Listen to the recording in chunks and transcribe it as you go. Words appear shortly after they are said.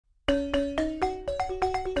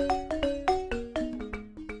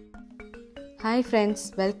Hi friends,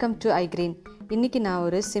 welcome to I green. இன்றைக்கி நான்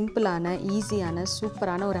ஒரு சிம்பிளான ஈஸியான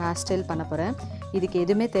சூப்பரான ஒரு ஹேர் ஸ்டைல் பண்ண போகிறேன். இதுக்கு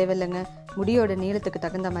எதுவுமே தேவையில்லைங்க. முடியோட நீளத்துக்கு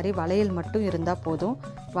தகுந்த மாதிரி வளையல் மட்டும் இருந்தால் போதும்.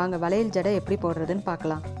 வாங்க வளையல் ஜடை எப்படி போடுறதுன்னு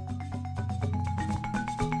பார்க்கலாம்.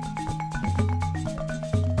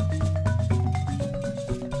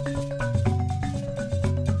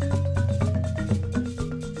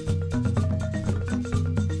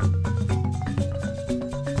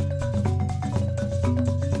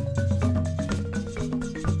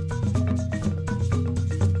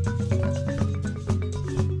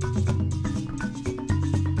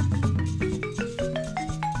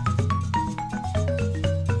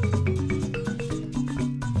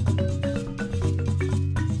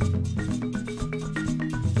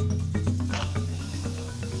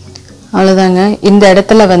 அவ்வளோதாங்க. இந்த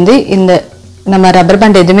இடத்துல இந்த நம்ம ரப்பர்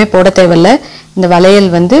பேண்ட் எதுவுமே போட தேவையில்லை. இந்த வளையல்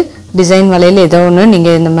டிசைன் வளையல் ஏதோ ஒன்று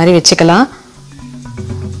நீங்கள் இந்த மாதிரி வச்சுக்கலாம்.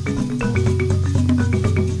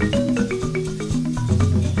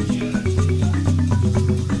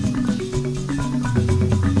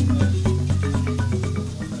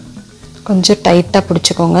 கொஞ்சம் டைட்டாக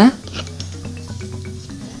பிடிச்சிக்கோங்க.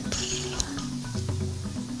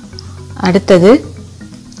 அடுத்தது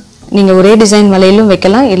நீங்கள் ஒரே டிசைன் வளையலும்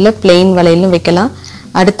வைக்கலாம், இல்லை பிளெயின் வளையலும் வைக்கலாம்.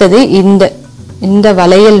 அடுத்தது இந்த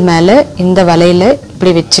வளையல் மேலே இந்த வளையலை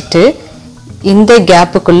இப்படி வச்சுட்டு இந்த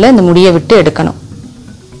கேப்புக்குள்ளே இந்த முடியை விட்டு எடுக்கணும்.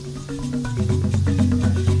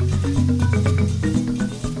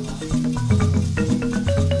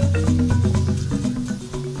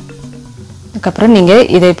 அதுக்கப்புறம் நீங்கள்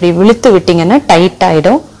இதை இப்படி இழுத்து விட்டீங்கன்னா டைட்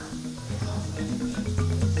ஆகிடும்.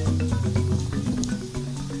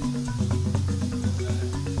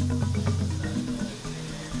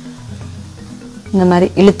 இந்த மாதிரி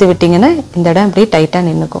இழுத்து விட்டீங்கன்னா இந்த இடம் இப்படி டைட்டாக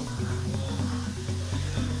நின்றுக்கும்.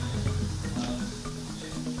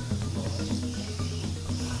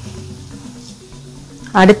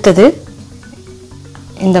 அடுத்தது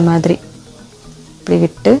இந்த மாதிரி இப்படி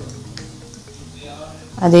விட்டு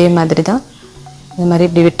அதே மாதிரி தான் இந்த மாதிரி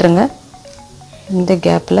இப்படி விட்டுருங்க. இந்த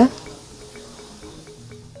கேப்பில்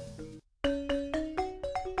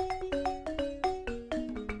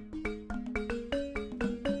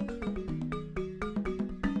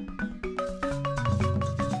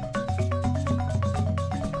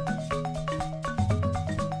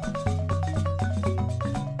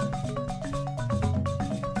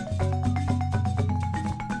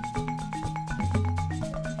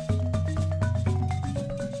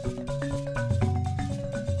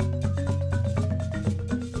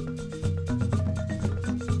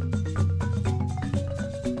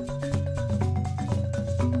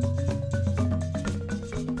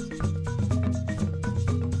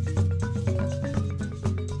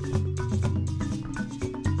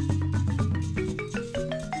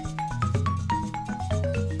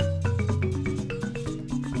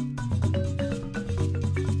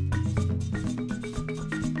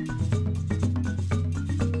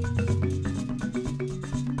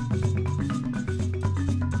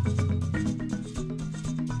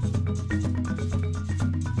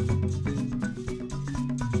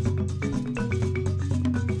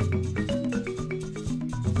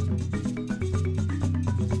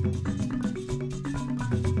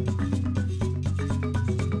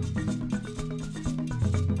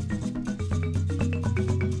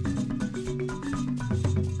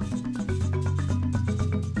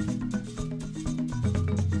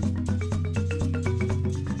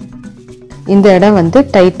இந்த இடம்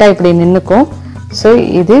டைட்டாக இப்படி நின்றுக்கும். ஸோ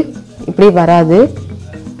இது இப்படி வராது,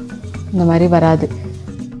 இந்த மாதிரி வராது.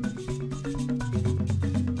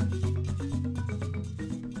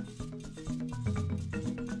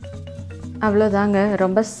 அவ்வளோதாங்க.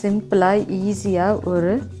 ரொம்ப சிம்பிளாக ஈஸியாக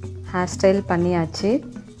ஒரு ஹேர் ஸ்டைல் பண்ணியாச்சு.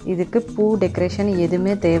 இதுக்கு பூ டெக்கரேஷன்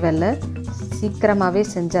எதுவுமே தேவையில்லை, சீக்கிரமாகவே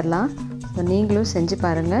செஞ்சிடலாம். ஸோ நீங்களும் செஞ்சு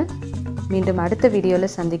பாருங்கள். மீண்டும் அடுத்த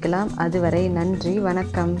வீடியோவில் சந்திக்கலாம். அதுவரை நன்றி,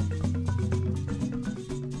 வணக்கம்.